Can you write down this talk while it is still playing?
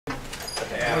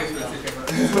Yeah.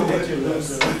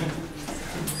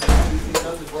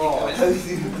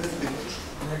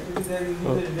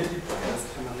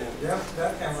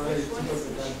 That camera is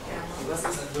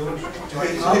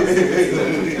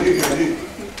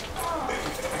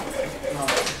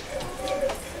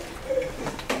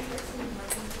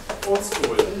Old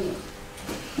school.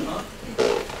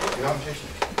 Wir haben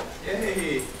Technik.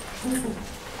 Yay!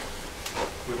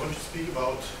 We want to speak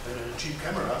about cheap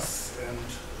cameras and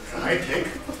high tech.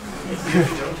 If you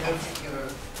don't have a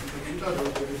computer or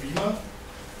a beamer,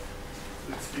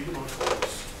 let's speak about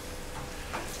photos.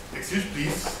 Excuse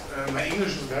please, my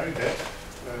English is very bad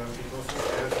because I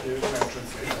have here my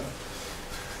translator.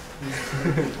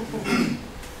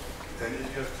 And if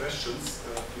you have questions,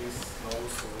 please now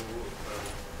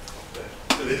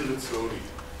a little bit slowly.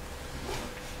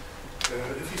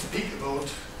 If we speak about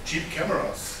cheap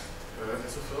cameras,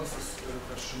 as a first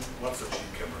question, what's a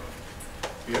cheap camera?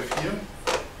 We have here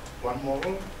one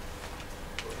model.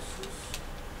 What is this?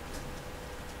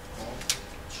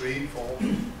 3, 4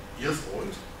 years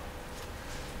old.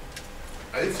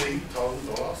 I think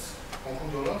 $1,000, Hong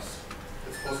Kong dollars,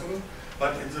 it's possible.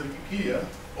 But in the Wikipedia,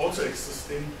 also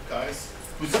existing guys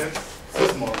who said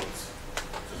these models.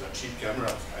 These are cheap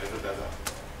cameras, I have a better.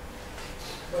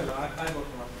 well, I got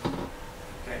one.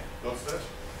 Okay. What's that?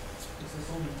 This is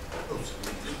only.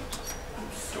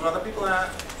 Do other people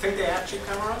think they have cheap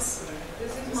cameras?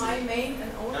 This is my main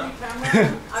and only Yeah. camera.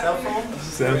 Cell phone?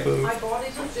 Cell phone. I bought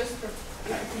it just for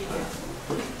Wikipedia.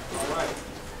 All right.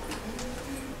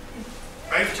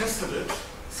 I've tested it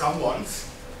some once.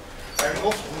 I'm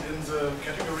often in the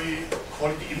category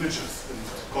quality images in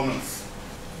comments.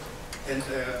 And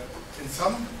in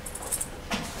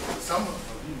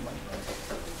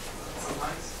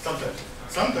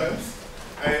sometimes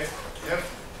I have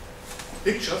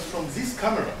pictures from these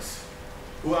cameras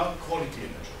who are quality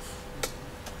images.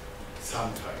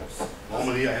 Sometimes.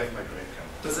 Normally I have my great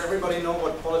camera. Does everybody know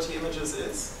what quality images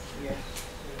is? Yeah.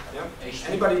 Yeah.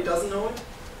 Anybody doesn't know it?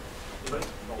 Anybody?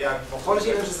 Yeah. Quality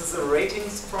images is a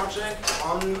ratings project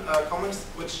on comments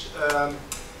which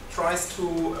tries to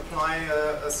apply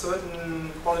a certain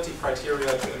quality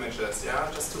criteria to images. Yeah,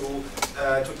 just to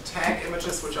tag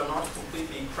images which are not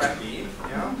completely crappy.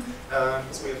 Yeah,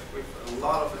 because we have a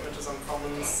lot of images on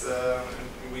commons,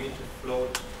 and we need to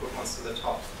float good ones to the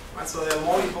top. Right. So there are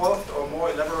more evolved or more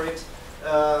elaborate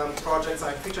projects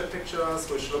like featured pictures,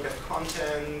 which look at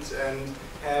content and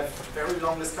have very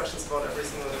long discussions about every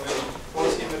single image.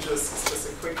 Quality images is just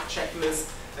a quick checklist.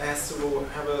 It has to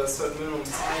have a certain minimum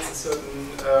size, a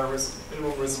certain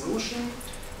minimum resolution.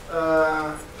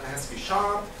 It has to be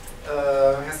sharp.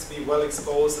 It has to be well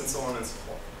exposed, and so on and so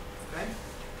forth. Okay.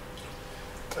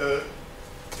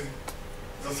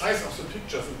 The size of the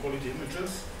pictures in quality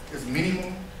images is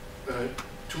minimum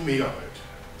 2 megabyte.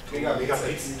 2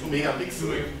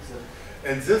 megapixels.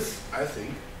 And this, I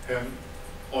think, have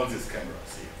all these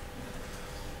cameras here.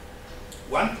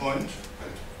 One point,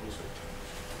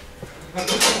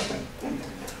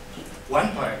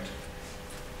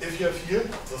 if you have here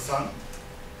the sun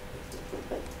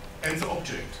and the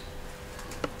object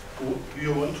who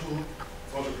you want to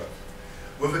photograph,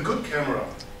 with a good camera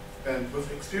and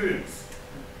with experience,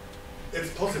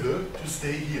 it's possible to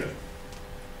stay here.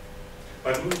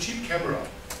 But with a cheap camera,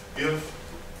 you have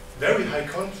very high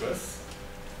contrast.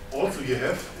 Also, you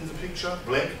have in the picture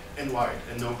black and white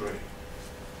and no gray.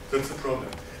 That's the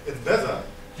problem. It's better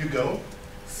you go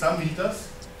some meters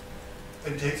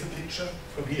and take the picture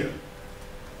from here.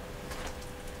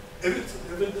 If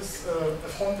it is a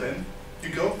fountain, you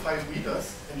go 5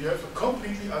 meters and you have a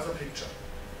completely other picture.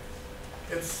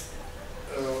 It's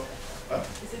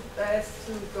Is it best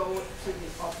to go to the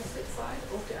opposite side?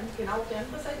 Genau auf die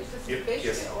andere Seite? Ist das die beste?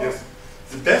 yes, yes.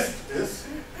 The best is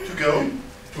to go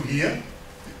to here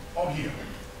or here.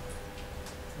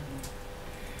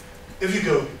 If you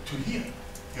go to here,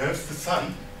 you have the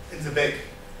sun in the back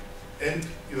and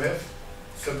you have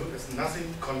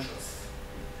nothing conscious.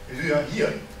 If you are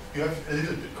here, you have a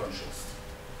little bit conscious.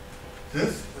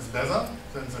 This is better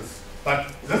than this, but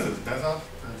this is better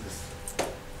than this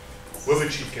with a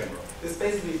cheap camera. This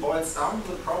basically boils down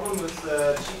to the problem with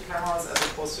cheap cameras as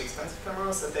opposed to expensive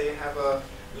cameras, that they have a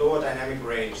lower dynamic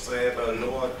range. So they have a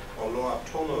lower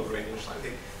tonal range. Like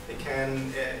they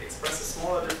can express a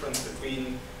smaller difference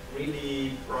between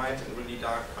really bright and really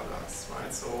dark colors,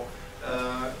 right? So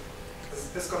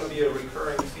this is going to be a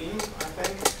recurring theme, I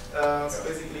think. So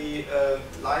basically,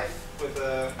 life with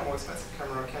a more expensive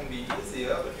camera can be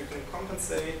easier, but you can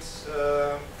compensate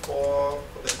for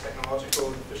the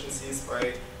technological deficiencies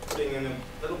by putting in a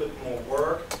little bit more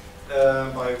work,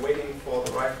 by waiting for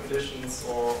the right conditions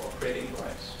or creating the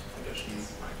right conditions.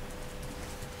 directions. Right?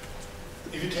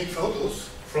 If you take photos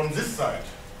from this side,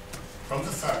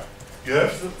 you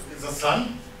have the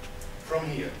sun from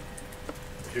here.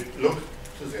 If you look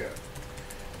to there.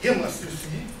 Here must you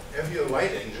see, have you a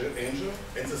right angle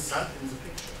and the sun in the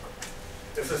picture.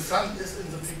 If the sun is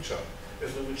in the picture,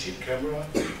 with a cheap camera,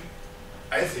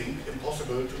 I think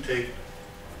impossible to take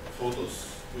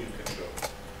photos we can show.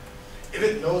 If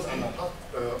it knows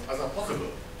other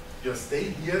possible, you stay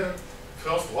here,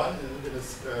 first one in a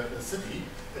city,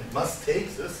 and must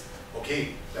take this,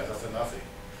 okay, that is nothing.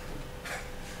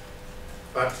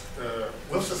 But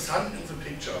with the sun in the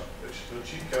picture, which the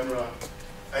cheap camera,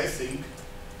 I think,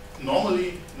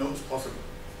 normally no it's possible.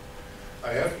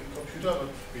 I have a computer, but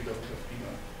we don't have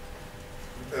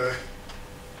beamer.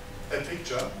 A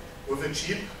picture with a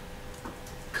cheap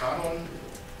Canon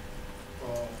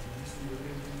or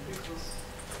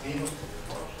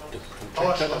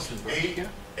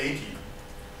A80.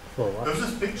 For what? With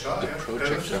this picture,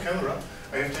 with this camera,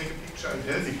 I have taken a picture in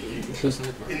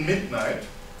Helsinki in midnight,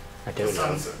 I the don't know.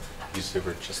 sunset. They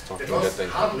were just talking It that was they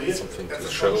hardly had as something a to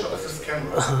show, function of this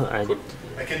camera.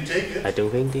 I can take it I don't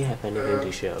think they have anything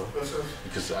to show. with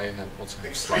because I have also the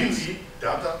have slides. extremely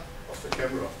data of the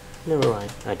camera. Never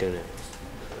mind, I don't know.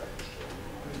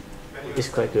 It's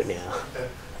quite good now.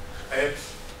 I have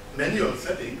manual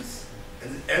settings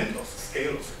and the end of the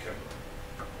scale of the camera.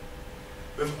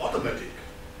 With automatic,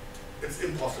 it's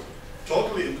impossible.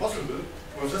 Totally impossible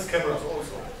with this camera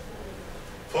also.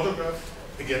 Photograph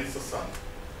against the sun.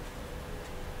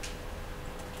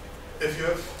 If you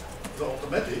have the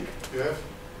automatic, you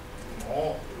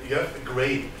have a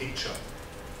gray picture.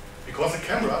 Because the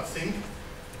camera think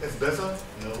it's better,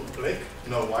 no black,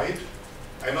 no white.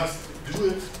 I must do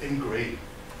it in gray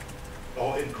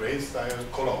or in gray style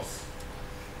colors.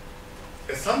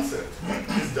 A sunset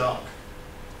is dark.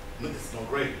 It's not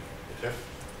gray. It has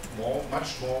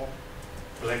much more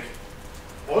black.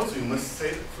 Also, you must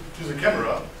say to the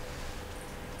camera,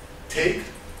 take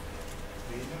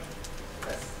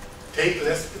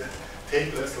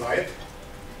less light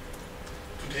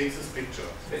to take this picture.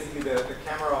 Basically, the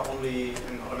camera only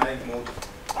in automatic mode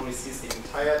only sees the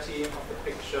entirety of the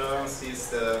picture, sees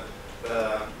the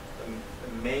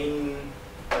main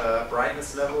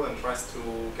brightness level, and tries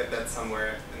to get that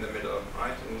somewhere in the middle,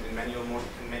 right? In manual mode, you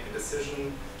can make a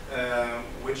decision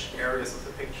which areas of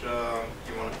the picture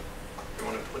you want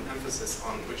to put emphasis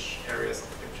on, which areas of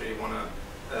the picture you want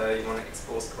to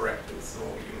expose correctly. So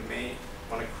you may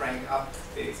want to crank up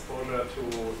the exposure to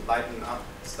lighten up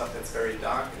stuff that's very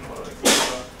dark in auto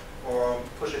exposure, or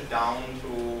push it down to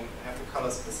have the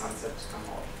colors of the sunset come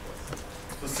out.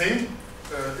 The same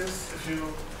is if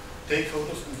you take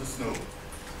photos in the snow.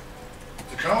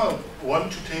 The camera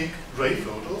wants to take gray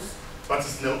photos, but the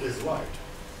snow is white.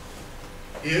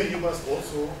 Here you must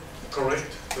also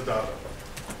correct the data.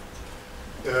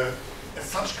 As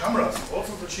such cameras,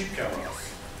 also the cheap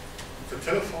cameras, the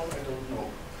telephone I don't know,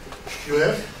 you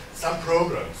have some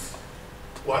programs.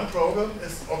 One program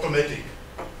is automatic.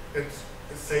 It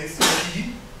says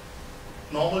P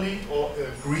normally, or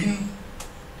a green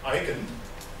icon.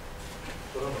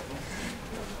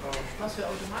 Was für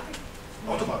Automatik?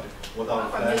 Automatic.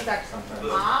 Bei mir sagt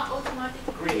A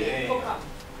Automatik, Green A. Programm.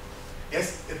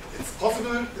 Yes, it's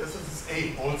possible. This is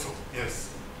A also. Yes.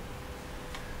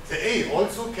 The A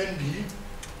also can be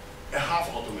a half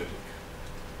automatic.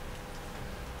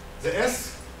 The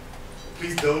S,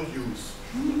 please don't use.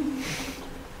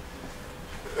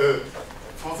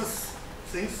 For this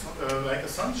things like a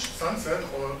sunset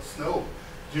or snow,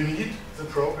 you need the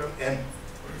program M.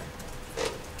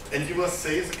 And you must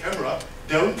say the camera,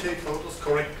 don't take photos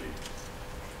correctly.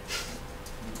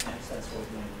 That's what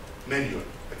Manual.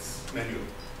 It's manual.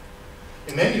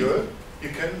 In manual, you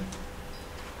can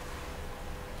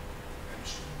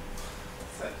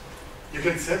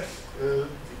set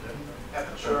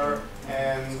aperture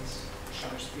and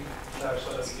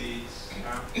shutter speed.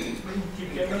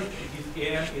 Keep camera, this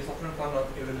AM is often not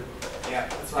available. Yeah,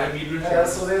 that's Yeah, right. we will have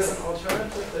So there's an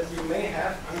alternative that you may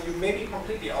have. I mean, you may be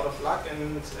completely out of luck,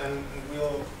 and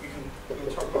we'll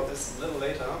talk about this a little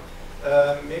later.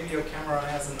 Maybe your camera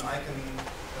has an icon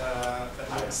that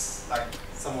looks like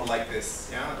somewhat like this.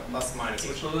 Yeah, plus minus.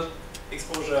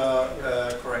 Exposure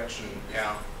correction.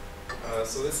 Yeah.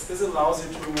 So this allows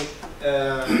you to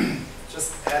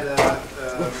just add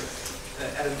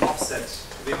an offset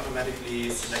to the automatically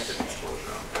selected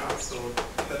exposure. Yeah? So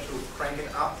either to crank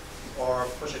it up or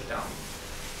push it down.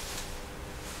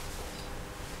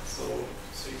 So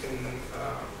you can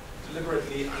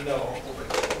deliberately under or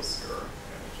overexpose your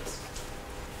images.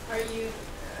 Are you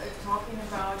talking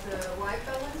about the white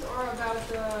balance or about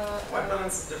the White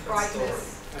balance is a different brightness?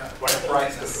 story. Yeah, White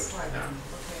brightness. Right. Yeah.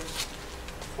 Okay.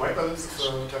 White balance is the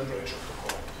temperature of the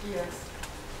core. Yes.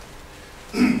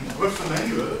 With the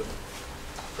manual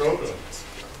program,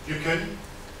 you can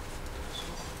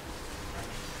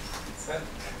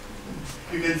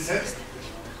set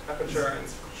Aperture and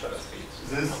shutter speed.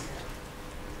 this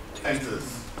and this.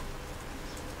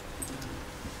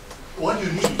 What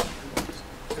you need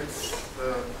is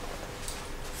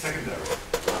secondary.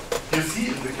 You see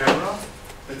in the camera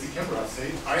that the camera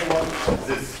says, I want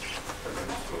this.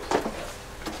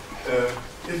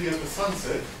 If you have a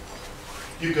sunset,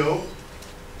 you go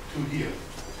to here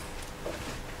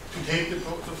to take the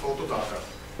photo data.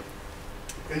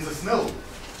 In the snow,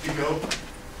 you go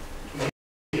to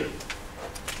here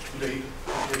to take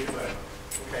the data.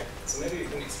 Okay, so maybe you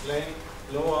can explain.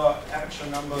 Lower aperture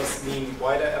numbers mean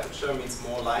wider aperture means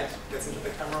more light gets into the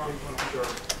camera. I'm sure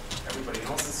everybody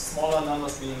knows this. Smaller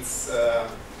numbers means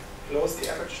close the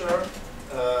aperture,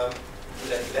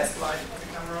 let less light into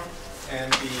the camera,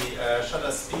 and the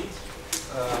shutter speed.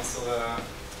 So the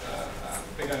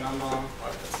bigger number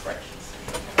of fractions.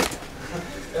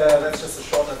 That's just a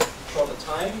shorter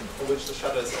time for which the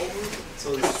shutter is open.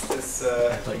 So this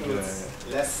accumulates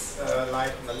less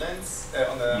light on the lens,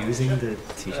 on the using chip, the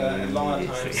teaching and longer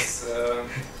immediately. times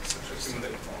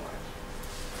accumulate more light.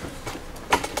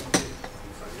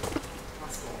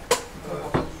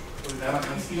 Ja, man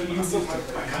kann es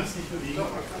nicht bewegen.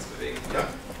 Doch, man kann es bewegen. Ja.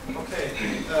 Okay,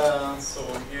 so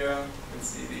here you can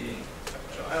see the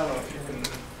aperture. I don't know if you can,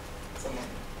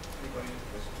 anybody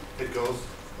It goes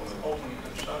open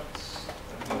and shut,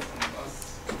 and open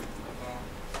us.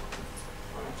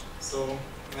 Right. So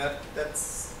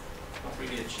that's not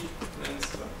really a cheap lens,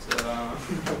 but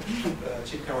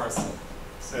cheap cameras.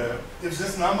 if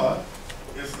this number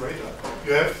is greater,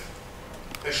 you have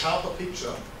a sharper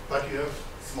picture, but you have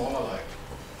smaller light.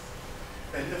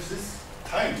 And if these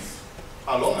times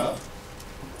are longer,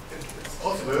 it's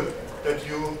possible that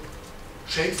you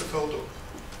shake the photo.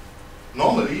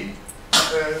 Normally,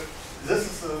 this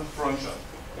is a front shot.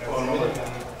 Or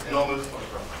normal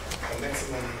photograph. The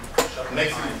maximum shutter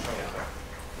Maximum time. shutter Yeah.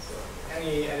 So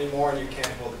any more you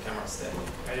can't hold the camera steady.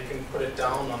 And you can put it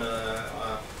down on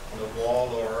a wall,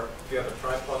 or if you have a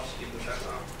tripod, even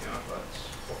better. Yeah, but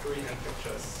for freehand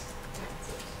pictures, that's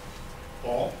it.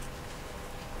 Or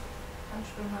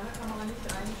Kannst du bei meiner Kamera nicht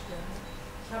einstellen.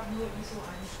 Ich habe nur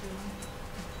ISO-Einstellungen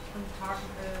und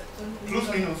plus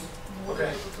minus.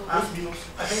 Okay. Plus minus.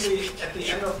 I think at the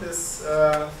end of this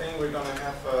thing, we're gonna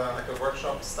have like a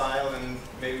workshop style, and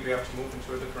maybe we have to move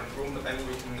into a different room. But then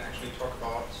we can actually talk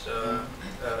about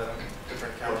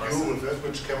different What cameras. you with that,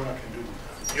 which camera can do.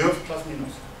 You have plus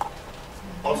minus.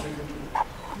 Also you can do.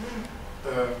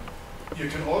 You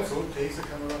can also take the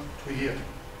camera to here.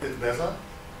 It's better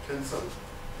than so.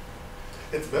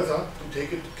 It's better to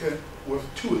take it with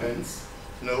two hands,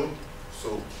 no,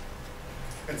 so.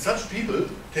 And such people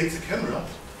take the camera,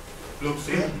 looks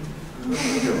here.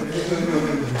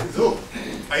 So,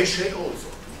 I shake also.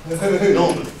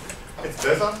 Normal. It's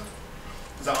better,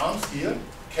 the arms here,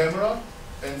 camera,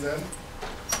 and then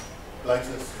like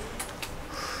this.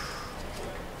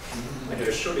 Like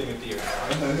you're shooting a deer.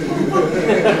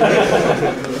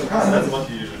 That's what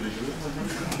you usually do.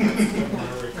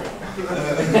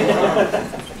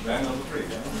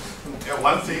 Yeah,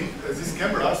 one thing, these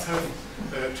cameras have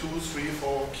 2, 3,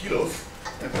 4 kilos,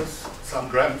 and that's some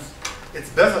grams. It's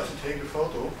better to take a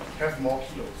photo, have more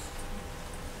kilos.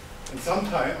 And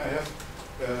sometimes I have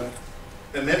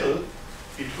a metal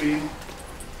between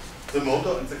the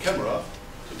motor and the camera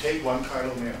to take 1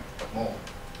 kilo more.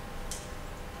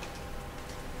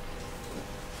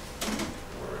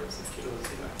 Or is it kilos?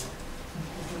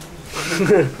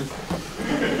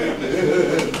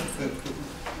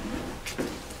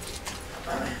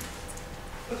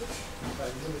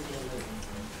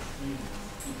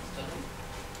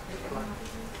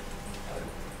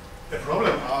 The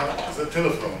problem are the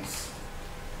telephones.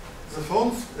 The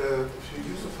phones, if you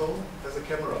use a phone as a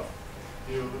camera,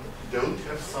 you don't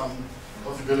have some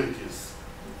possibilities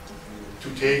to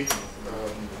take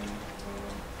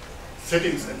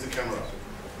settings in the camera.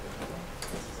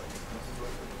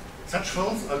 Such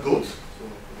phones are good,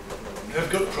 have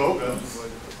good programs,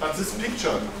 but this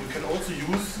picture you can also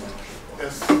use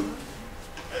as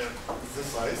this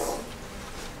size.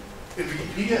 In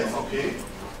Wikipedia it's okay,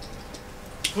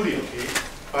 fully okay,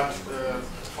 but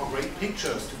for great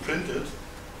pictures to print it,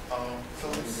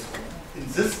 phones in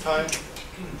this time,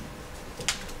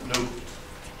 no good.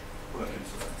 What I can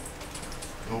say.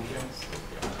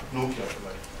 Nokia.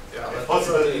 Yeah, If but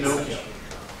possible, that's really Nokia. exceptional.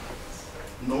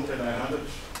 Nokia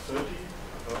 930.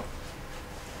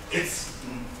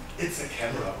 It's a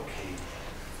camera, okay,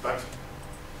 But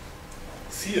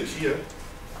see it here,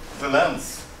 the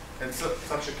lens and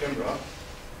such a camera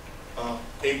are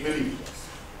 8 millimeters.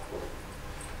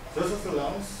 This is the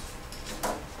lens,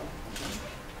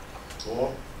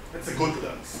 or it's a good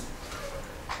lens.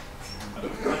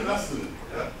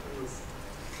 Yeah.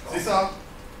 These are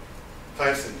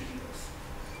 5 centimeters.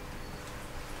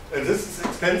 And this is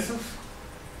expensive,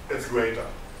 it's greater.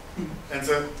 And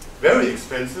the very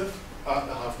expensive are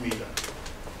a half meter.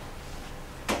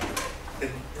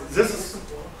 And this is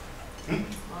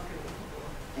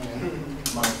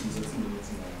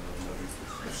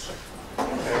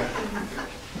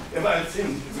if I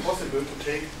think it's possible to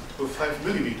take with 5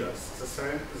 millimeters the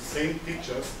same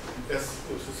pictures as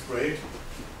with this great,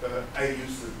 I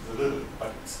use the little,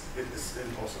 but it is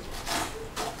impossible.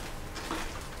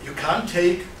 You can't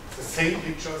take the same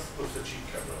pictures with the cheap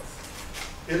cameras.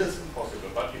 It is impossible,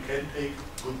 but you can take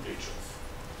good pictures.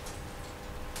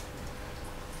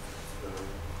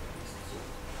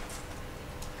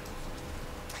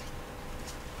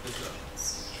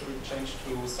 Should we change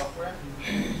to software?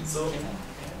 So,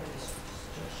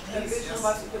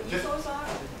 What the ISOs are?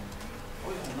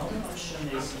 Another option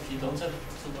is, if you don't have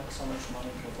so much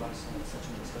money to buy such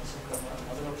an expensive camera,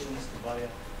 another option is to buy an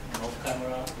old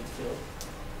camera with film.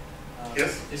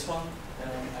 Yes. This one,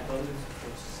 I got it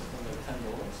for something like $10.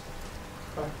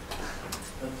 But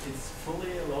it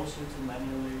fully allows you to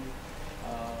manually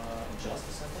adjust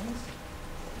the settings,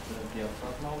 the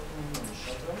diaphragm mounting and the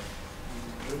shutter. You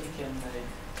really can make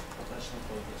professional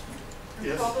photos.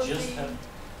 Yes. Just have,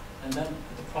 and then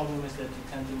the problem is that you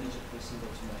can't image it with single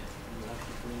automate. You have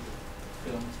to bring the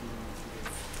film to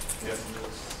Yes.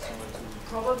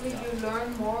 Probably you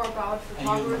learn more about And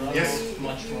you learn photography Yes.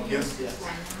 much if you more. use Yes. this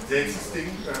one. Huh? The existing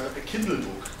a Kindle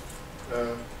book,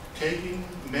 taking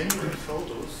manual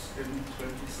photos in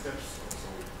 20 steps or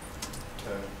so.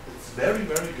 It's very,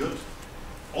 very good.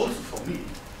 Also for me,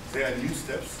 there are new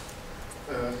steps.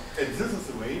 And this is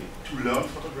the way to learn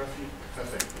photography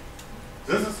perfectly.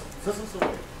 This is the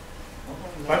way.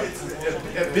 But it's a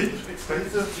bit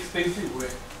expensive. Expensive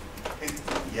way.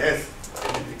 Yes,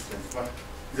 a bit expensive, but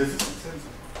this is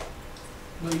expensive.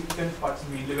 No, you can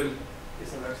participate level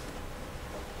is a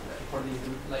for the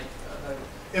like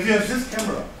If you have this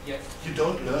camera, yes. you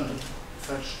don't learn it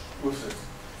such with this.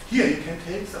 Here you can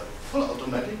take the full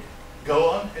automatic, go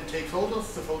on and take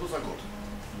photos, the photos are good.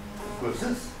 With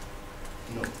this,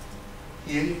 no.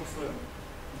 Here you must learn.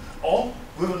 Or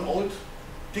with an old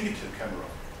digital camera,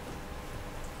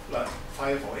 like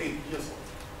 5 or 8 years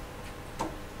old.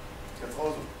 That's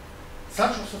also.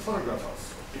 Such of the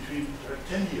photographers between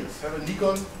 10 years have a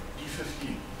Nikon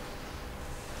D15.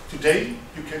 Today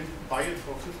you can buy it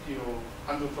for $50 or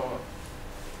 $100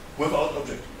 without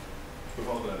objective,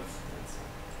 without lens.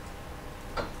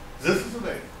 This is the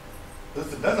way. This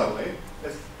is the better way.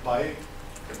 Let's buy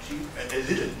a cheap, a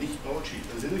little, not cheap,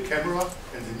 a little camera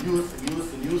and the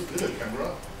newest little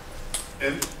camera.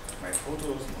 And my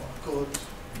photos not good,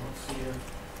 not clear.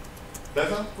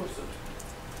 Better with it.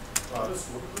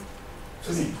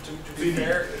 To be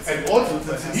fair, it's and also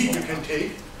the CD you can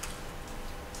take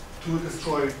to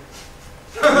destroy.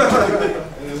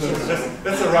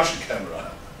 That's a Russian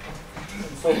camera.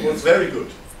 So it's very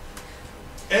good.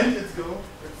 And it's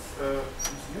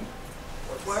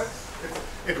What works?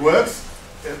 it works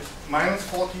at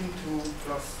 -14 to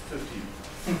 +15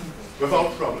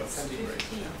 without problems. 15,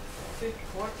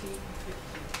 14,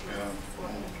 15. Yeah.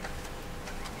 14.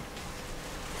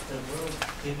 The world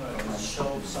dimmer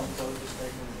show some photos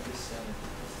taken with this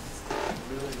because it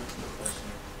really looks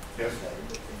professional. Yes.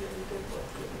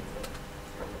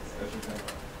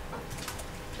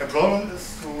 The problem is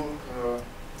to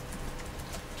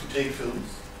take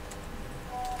films.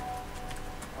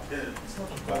 It's not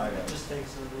a problem, it just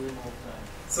takes a really long time.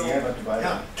 So,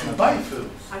 To buy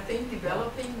films. I think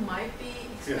developing might be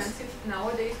expensive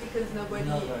nowadays because nobody.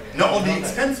 Not very- Not only very-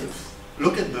 expensive.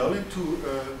 Look at Berlin to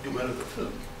develop a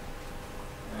film.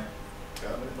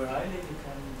 Yeah. Where I live, you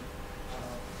can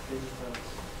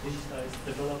digitize,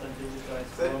 develop and digitize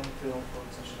So- film, for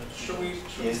example. should we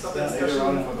stop the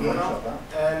discussion for now?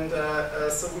 And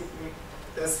so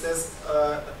there's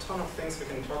a ton of things we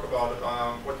can talk about.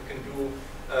 What you can do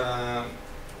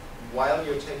while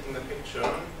you're taking the picture,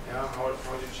 yeah, how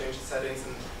you change the settings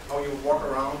and how you walk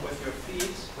around with your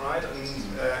feet, right,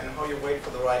 and how you wait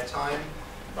for the right time.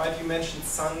 Right, you mentioned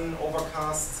sun,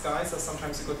 overcast skies are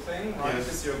sometimes a good thing, right? Yes.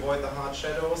 Because you avoid the hard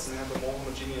shadows and have a more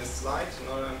homogeneous light,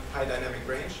 a high dynamic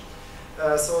range.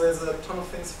 So there's a ton of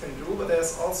things you can do, but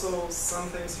there's also some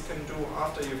things you can do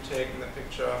after you've taken the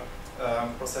picture,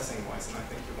 processing-wise, and I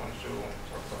think you want to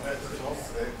talk about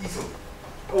that. ISO.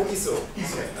 Oh, ISO.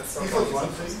 ISO. Okay, that's ISO is one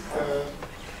thing.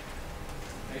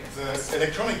 The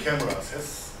electronic cameras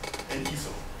has an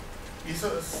ISO.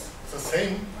 ISO is the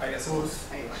same ISO. as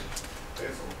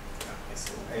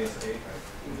ISO. ASA.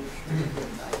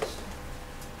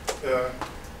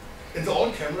 In the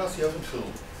old cameras you have a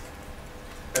film.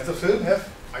 And the film have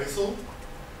ISO.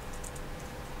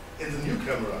 In the new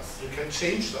cameras you can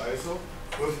change the ISO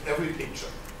with every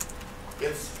picture.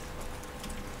 It's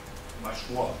much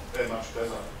more, much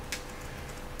better.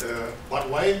 But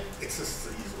why exists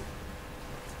the ISO?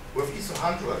 With ISO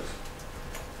 100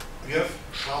 we have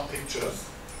sharp pictures.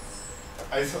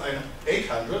 ISO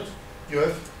 800 you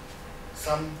have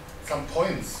some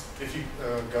points. If you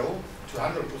go to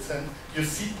 100%, you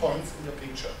see points in the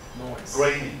picture. Noise.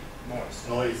 Grainy.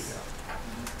 Noise.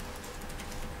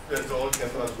 The old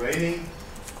camera is raining,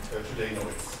 today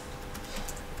noise.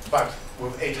 But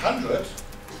with 800,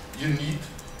 you need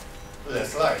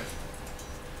less light.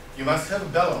 You must have a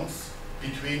balance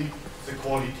between the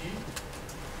quality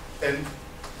and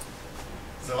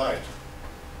the light.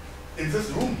 In this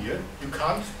room here, you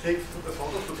can't take a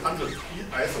photo with 100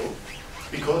 ISO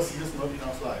because here is not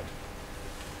enough light.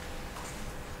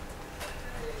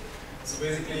 So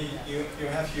basically, you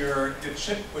have your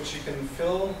chip which you can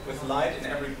fill with light in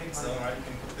every pixel, right? You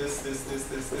can put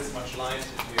this much light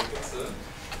into your pixel.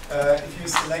 If you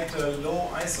select a low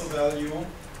ISO value,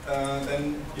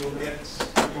 then you'll get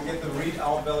the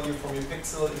readout value from your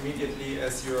pixel immediately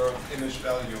as your image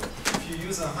value. If you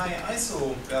use a high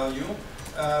ISO value,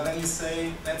 then you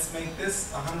say, let's make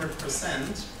this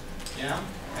 100%, yeah,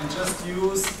 and just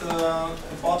use the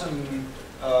bottom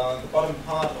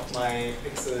part of my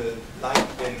pixel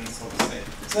light bin, so to say.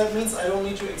 So that means I don't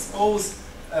need to expose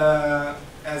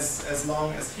as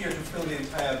long as here to fill the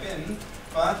entire bin,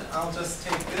 but I'll just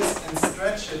take this and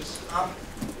stretch it up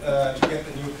to get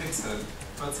the new pixel.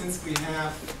 But since we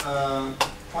have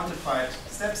quantified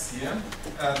steps here,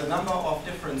 the number of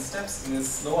different steps in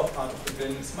this lower part of the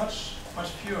bin is much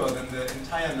fewer than the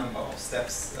entire number of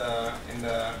steps in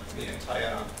the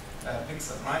entire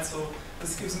pixel, right? So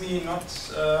this gives me not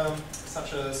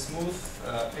such a smooth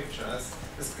picture.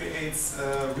 This creates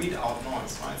readout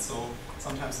noise, right? So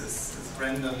sometimes this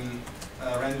random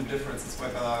differences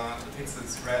whether the pixel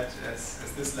is read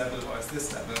as this level or as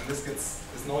this level, and this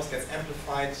noise gets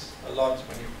amplified a lot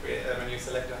when you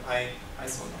select a high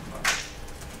ISO number.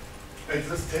 And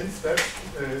this 10 steps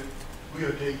we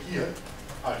are taking here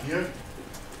are here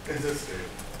in this scale.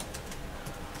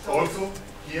 Also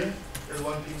here is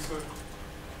one pixel,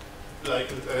 like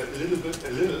a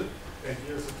little, and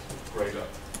here is greater.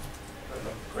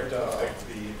 Greater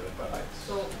light.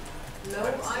 So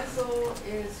low ISO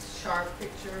is sharp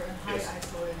picture and high Yes.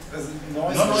 ISO is There's a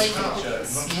Not noise sharp, picture, not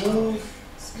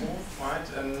smooth, right,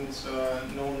 and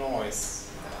no noise.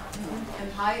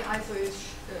 and high ISO is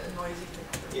noisy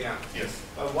picture. Yeah. Yes.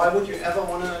 Why would you ever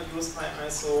want to use high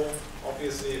ISO?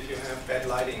 Obviously, if you have bad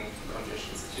lighting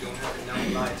conditions, if you don't have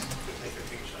enough light to take a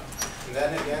picture. And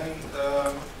then again,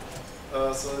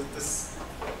 so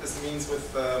this means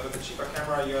with the cheaper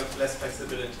camera you have less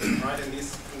flexibility, right? In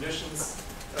these conditions,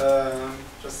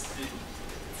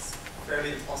 it's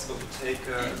fairly impossible to take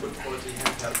a good quality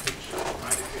handheld picture,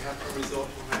 right? If you have to resort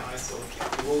to high ISO,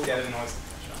 you will get a noisy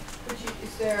picture.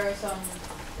 Is there some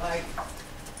like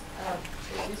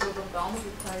we sort of down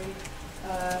to play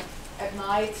at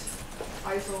night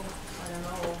ISO, I don't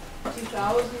know,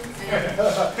 2000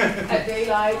 and at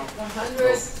daylight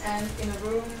 100 and in a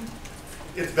room?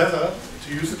 It's better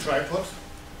to use a tripod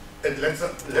and let the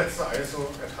ISO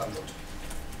at 100.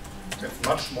 It's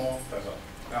much more better.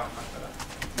 Yeah, much better.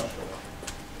 Much better.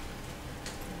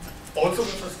 Also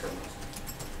with this cameras.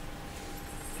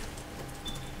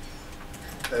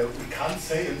 We can't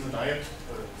say in the night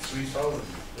 3000.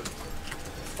 It's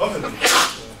possible.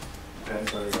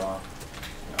 Depends where you are.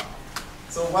 Yeah.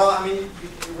 So, well, I mean,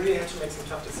 you really have to make some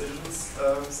tough decisions.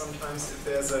 Sometimes if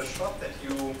there's a shot that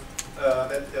you,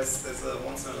 that there's a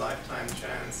once in a lifetime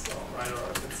chance, right,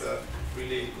 or if it's a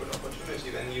really good opportunity,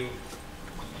 then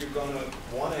you're gonna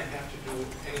want to have to do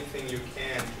anything you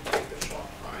can to take the shot,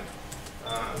 right?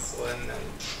 So and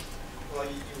well,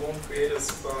 you won't create a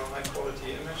super high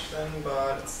quality image then,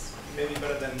 but it's maybe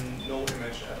better than no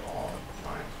image at all,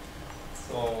 right?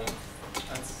 So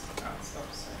that's tough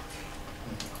to say.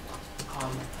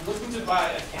 I'm looking to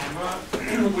buy a camera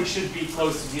which should be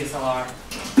close to DSLR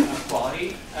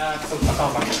quality, so a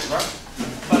compact camera.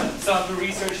 But so I've been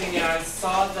researching and I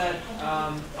saw that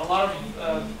a lot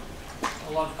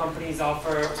of companies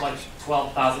offer like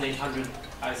 12,800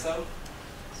 ISO.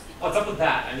 What's up with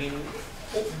that? I mean,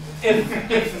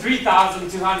 if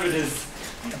 3,200 is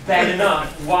bad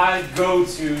enough, why go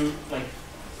to like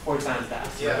 4 times that.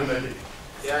 Yeah. Automatic.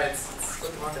 Yeah, it's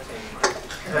good marketing, right?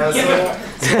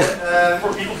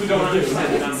 For people who don't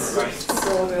understand the number, right?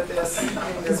 So that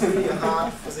there's really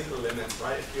hard physical limits,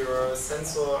 right? If your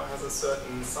sensor has a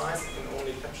certain size, it can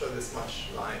only capture this much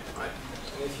light, right?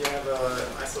 And if you have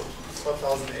a ISO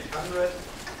 4800,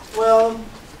 well,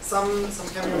 some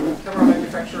camera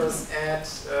manufacturers add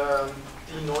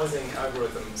denoising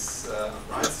algorithms,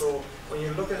 right? So when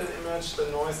you look at an image,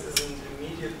 the noise isn't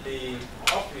immediately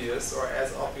obvious or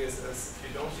as obvious as if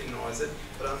you don't denoise it,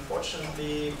 but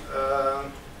unfortunately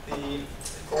it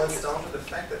boils down to the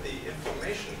fact that the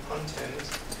information content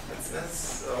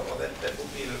that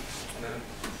would be in a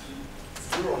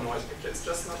zero noise picture, it's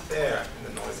just not there in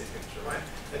the noisy picture, right?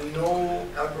 And no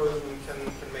algorithm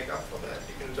can make up for that.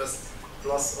 You can just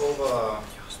gloss over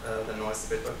the noise a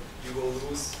bit, but you will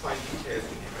lose fine details in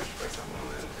the image, for example,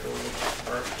 and it will look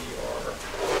murky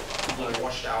or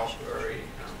washed out very.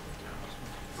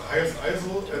 The highest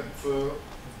ISO at the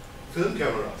film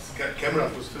cameras,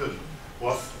 cameras with film,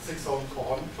 was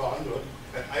 6400,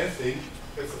 and I think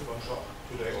it's a one shot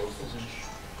today also.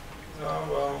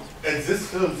 Well. And this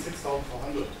film,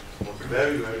 6400, was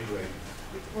very, very great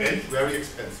and very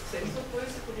expensive.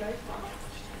 Sensorgröße vergleichbar?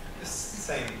 It's the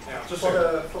same, yeah. Just for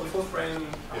the full frame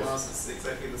cameras, it's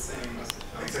exactly the same as the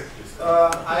film. Exactly.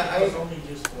 It was only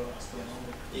used for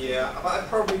astronomical. Yeah, but I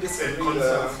probably disagree.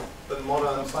 The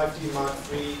modern 5D Mark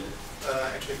III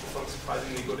actually performs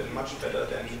surprisingly good and much better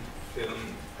than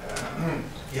film.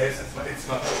 Yes, it's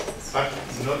much, but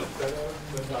it's not better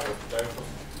than direct.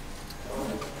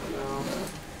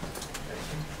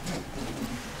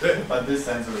 But this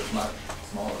sensor is much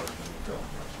smaller than the film.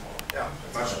 Yeah,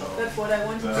 Much smaller. That's what I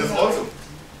want to This know. also.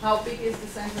 How big is the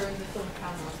sensor in the film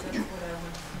camera? That's what I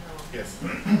want to know. Yes.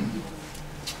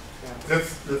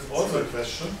 That's also a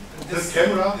question. This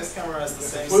camera is the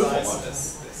same full size format.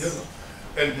 as this. Yes.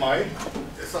 And mine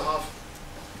is a half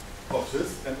of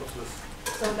this and of this.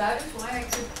 So that is why I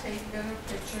could take better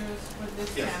pictures with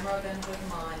this Yes. camera than with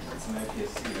mine. It's an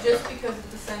APS-C. Just because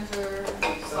of the sensor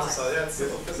size. So yeah, it's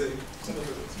simple physics.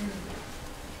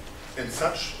 And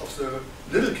such of the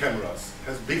little cameras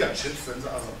has bigger chips than the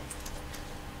other.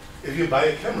 If you buy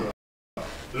a camera,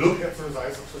 look at the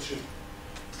size of the chip.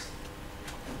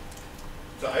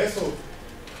 The ISO.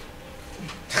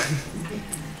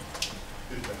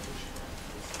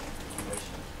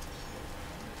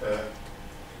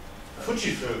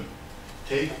 Fujifilm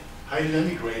take high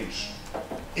dynamic range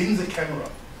in the camera.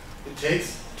 It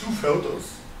takes 2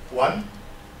 photos, one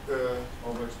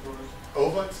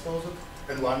overexposed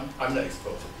and one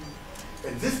underexposed.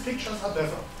 And these pictures are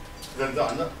better than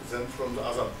than from the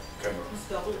other cameras. It's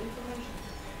double information.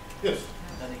 Yes,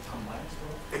 And then it combines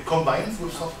with. it combines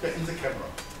with software in the camera.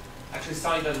 Actually,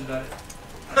 Sony does it better.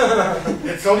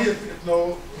 It's only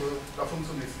no da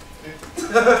funktioniert.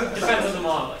 Depends on the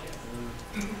model, I guess.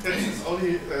 It's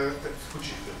only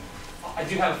Fujifilm. I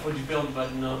do have a Fujifilm,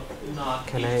 but not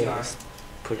Can HDR. I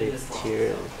put it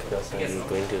here because Yes. I'm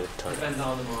going to talk. Depends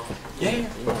on the model. Yeah.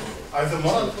 Also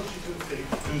modern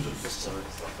Fujifilm do this. Sorry.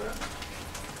 Software.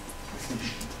 It's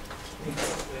nicht.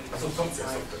 So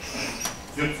Software.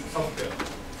 Good software.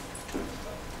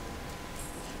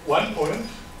 One point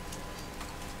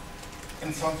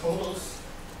in some photos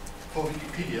for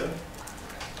Wikipedia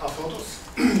are photos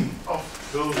of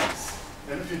buildings.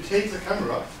 And if you take the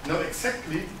camera, know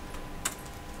exactly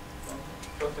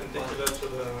perpendicular to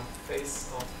the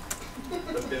face of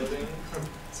the building.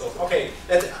 So okay,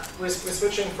 we're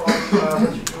switching from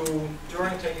what you do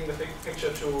during taking the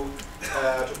picture to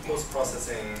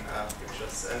post-processing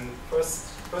pictures. And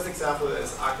first example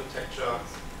is architecture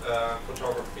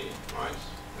photography, right?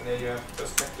 And there you have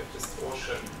perspective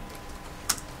distortion.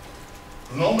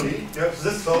 normally you have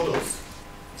these photos,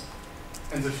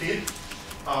 and the field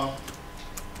are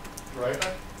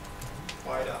brighter,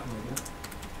 Wider.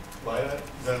 wider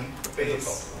than The the base.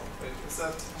 top. Wait, is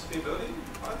that to be building?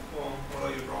 Right? Or what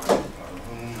are you drawing?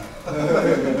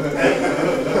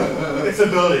 It's a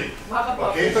building. Mach ein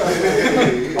paar Okay.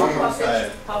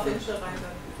 paar Fenster rein,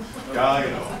 dann Ja,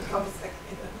 genau. kann man es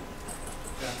erkennen.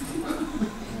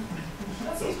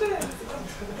 Das ist gut.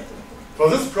 For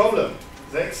this problem,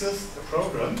 there exists a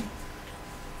program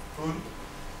who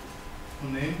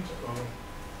named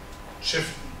Schwen.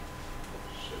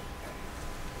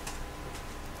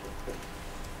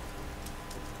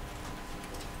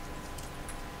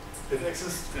 It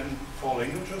exists in 4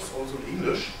 languages, also in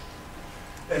English.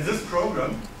 And this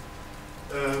program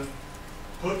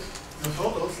put the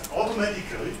photos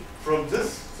automatically from this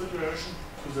situation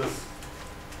to this.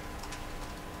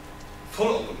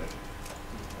 Full automatic.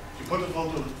 You put the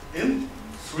photo in,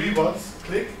 3 once,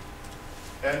 click,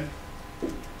 and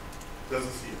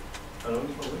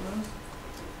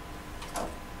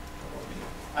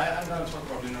I'm going to talk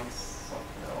about Linux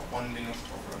software, or one Linux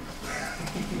program.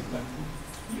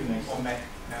 Unix. Or Mac.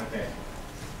 Okay.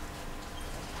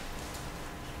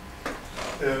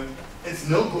 It's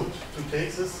no good to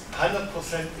take this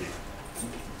 100% in.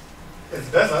 It's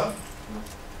better,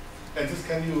 and this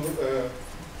can you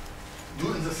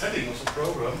do in the setting of the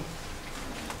program.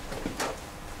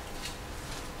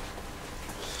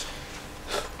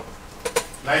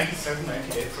 (97,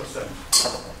 98%).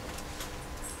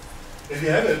 If you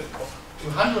have it to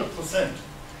 100%,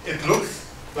 it looks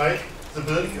like the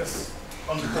building is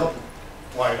on the top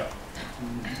wider.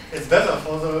 It's better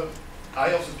for the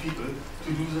eye of the people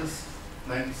to do this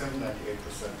 97,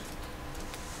 98%.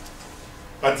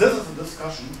 But this is a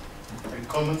discussion and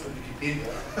comments on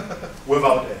Wikipedia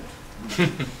without end.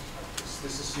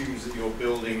 This assumes that your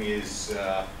building is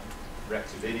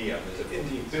rectilinear.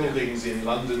 There's buildings in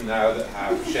London now that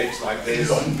have shapes like this.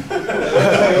 And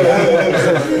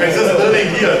this building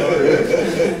here.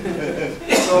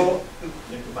 So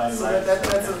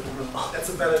that's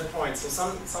a valid point. So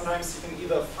sometimes you can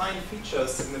either find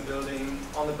features in the building,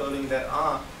 on the building that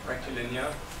are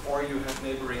rectilinear, or you have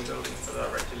neighboring buildings that are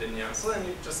rectilinear. So then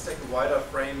you just take a wider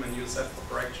frame and use that for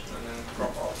correction, and then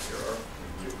drop off your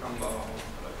cucumber or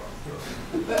whatever.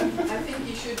 But I think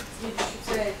you should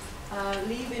say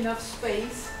leave enough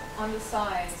space on the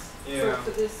sides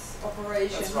for this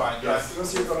operation. That's right. Yes,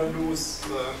 because you're gonna lose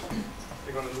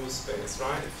space,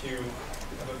 right? If you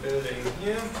have a building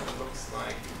here that looks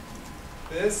like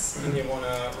this, and you want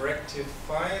to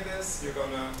rectify this, you're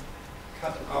going to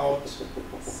cut out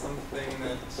something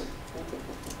that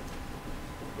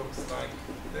looks like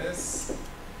this.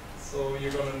 So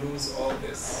you're going to lose all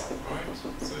this, right?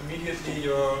 So immediately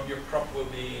your crop will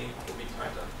be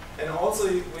tighter. And also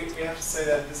we have to say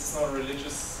that this is not a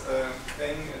religious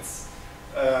thing.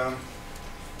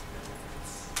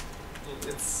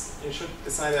 You should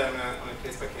decide that on a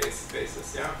case-by-case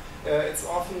basis. Yeah, it's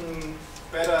often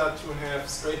better to have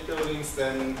straight buildings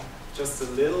than just a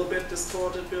little bit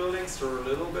distorted buildings or a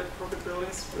little bit crooked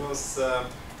buildings, because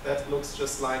that looks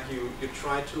just like you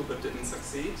tried to but didn't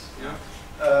succeed. Yeah,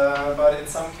 but in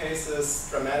some cases,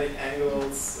 dramatic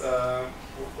angles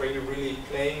where you're really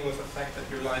playing with the fact that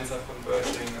your lines are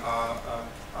converging are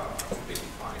completely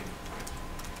fine.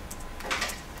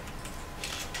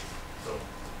 So,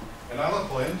 another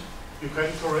point you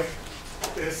can correct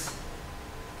is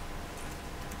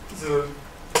the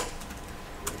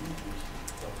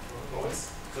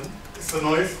noise. It's the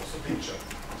noise of the picture.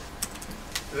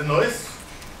 The noise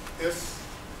is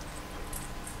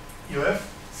you have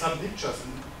some pictures,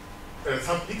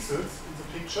 some pixels in the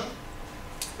picture,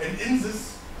 and in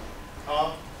this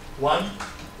are one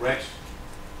red.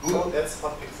 So that's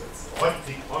hot pixels.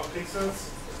 Hot pixels.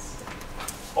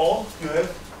 Or you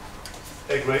have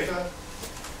a greater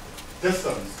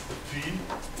distance between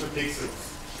the pixels.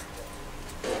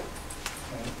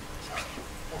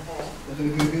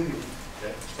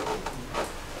 Okay.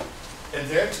 And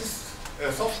there is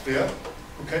a software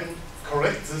who can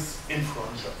correct this in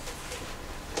Frontier.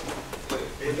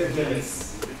 Within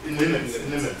limits. In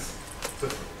limits.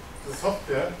 The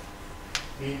software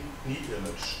need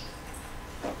image.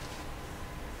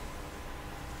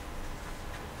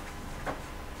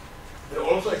 They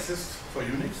also exist for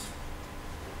Unix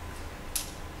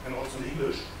and also in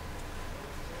English.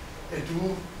 They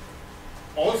do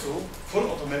also full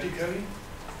automatically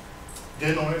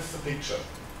denoise the picture.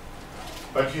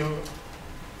 But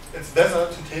it's better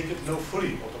to take it no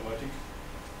fully automatic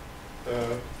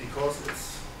because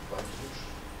it's quite huge.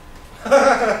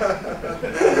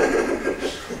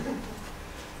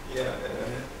 Yeah,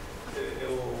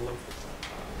 it'll look.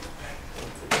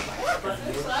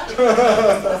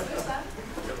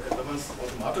 Wenn man es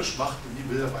automatisch macht, wenn die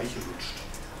Bilder weiche lutscht.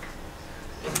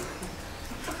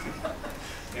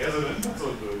 Ja, so nennt man so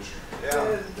in Deutsch. Yeah.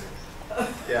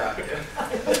 Yeah.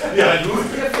 Ja, du.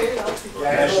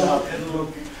 Yeah, it'll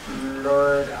look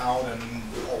blurred out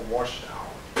or washed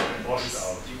out. Washed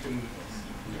out. You can.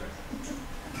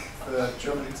 The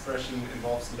German expression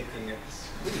involves licking it.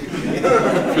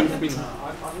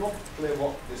 I'm not clear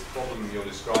what this problem you're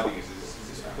describing is. Is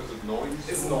this because of noise?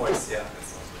 It's noise, yeah.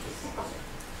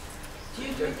 Do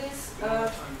you do this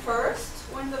first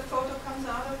when the photo comes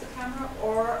out of the camera,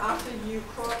 or after you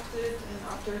cropped it and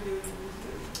after you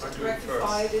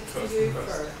rectified it? You do it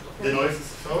first. The noise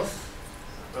is first.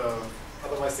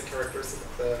 Otherwise, the characteristics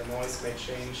of the noise may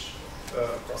change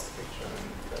across the picture.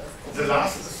 And, the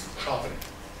last is sharpening.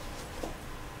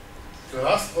 The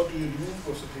last, what do you do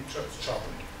with the picture is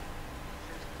sharpening.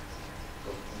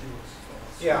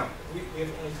 Yeah, we have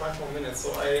only 5 more minutes,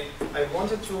 so I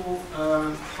wanted to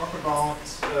talk about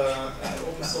an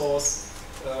open source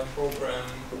program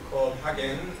called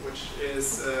Huggin, which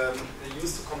is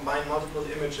used to combine multiple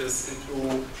images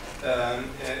into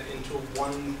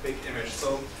one big image.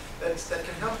 So that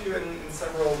can help you in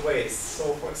several ways.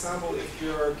 So for example, if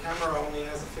your camera only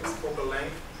has a fixed focal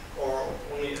length or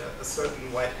only a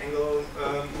certain wide angle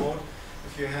mode,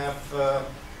 if you have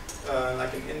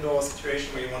like an indoor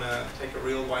situation where you want to take a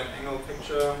real wide angle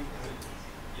picture,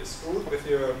 you're screwed with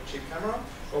your cheap camera.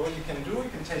 But what you can do,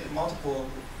 you can take multiple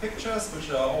pictures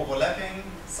which are overlapping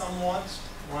somewhat,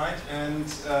 right, and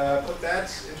put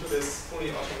that into this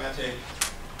fully automatic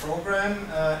program,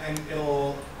 and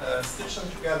it'll stitch them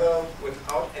together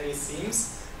without any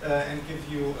seams and give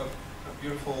you a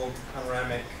beautiful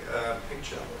panoramic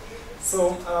picture.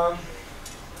 So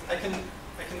I can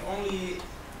only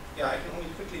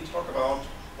quickly talk about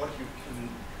what you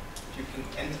can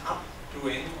end up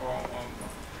doing, or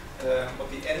what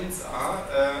the ends are,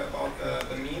 about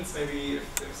the means. Maybe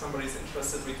if somebody's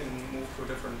interested, we can move to a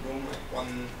different room, like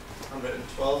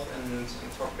 112, and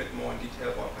talk a bit more in detail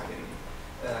about Huggin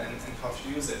and how to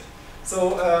use it.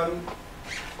 So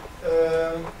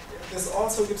this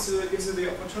also gives you the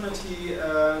opportunity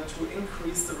to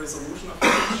increase the resolution of the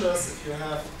pictures. If you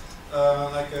have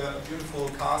like a beautiful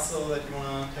castle that you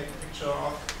want to take a picture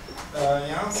of,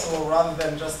 yeah. So rather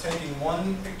than just taking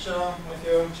one picture with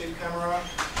your cheap camera,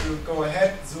 you go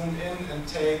ahead, zoom in, and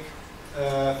take 3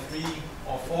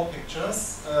 or 4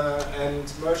 pictures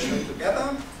and merge them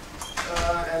together.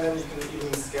 And then you can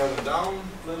even scale them down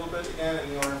a little bit again, and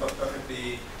you'll have a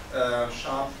perfectly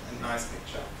sharp and nice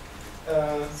picture.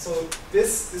 So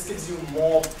this gives you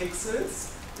more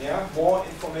pixels, yeah, more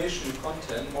information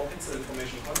content, more pixel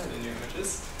information content in your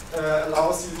images.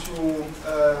 Allows you to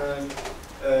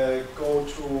go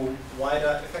to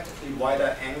effectively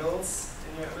wider angles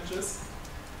in your images.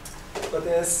 But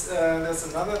there's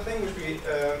another thing which we in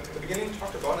the beginning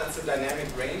talked about. That's the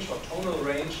dynamic range or tonal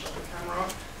range of the camera.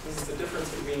 This is the difference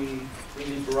between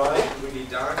really bright and really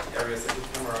dark areas that your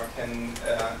camera can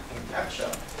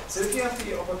capture. So if you have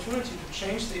the opportunity to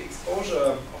change the exposure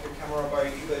of your camera by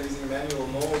either using manual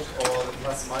mode or the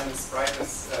plus-minus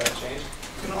brightness change,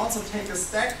 you can also take a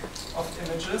stack of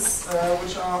images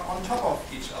which are on top of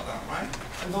each other, right?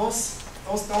 And those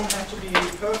don't have to be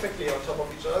perfectly on top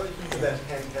of each other. You can do that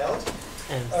handheld.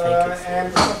 And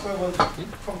the software will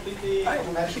completely,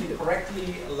 automatically,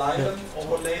 correctly align them,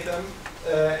 overlay them,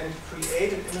 and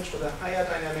create an image with a higher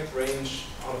dynamic range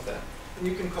out of that. And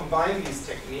you can combine these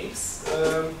techniques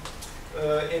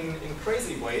in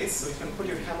crazy ways. So you can put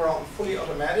your camera on fully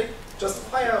automatic, just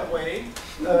fire away,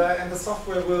 and the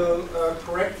software will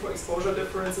correct for exposure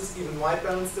differences, even white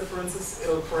balance differences.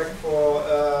 It'll correct for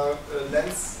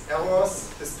lens errors,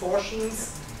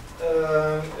 distortions,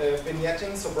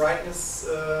 vignetting, so brightness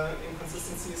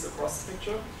inconsistencies across the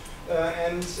picture,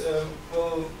 and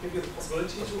will give you the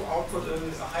possibility to output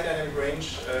a high dynamic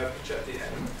range picture at the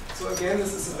end. So again,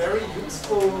 this is a very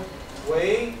useful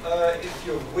way if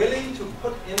you're willing to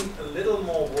put in a little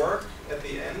more work at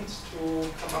the end to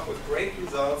come up with great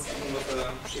results even with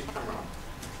a cheap camera.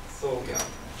 So yeah,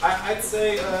 I'd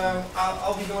say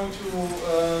I'll be going to room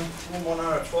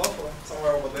 112 or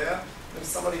somewhere over there. If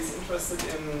somebody's interested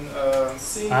in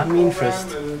seeing the program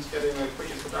and getting a quick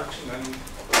introduction, then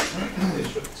they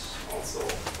should also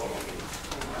follow me.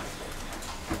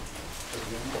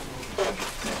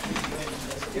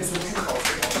 Here's the link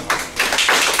also.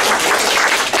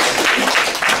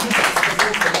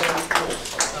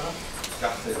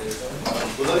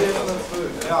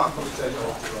 Ja, kommt gleich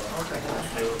auch. Okay.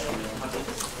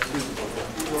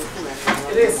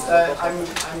 It is. I'm a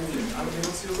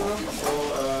Linux user,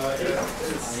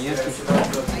 so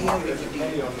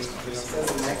there's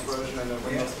a Mac version and a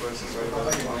Windows version.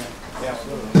 Yeah.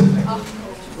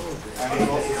 And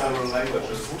also several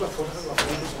languages.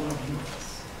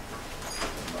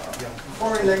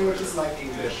 Foreign languages like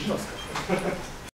English.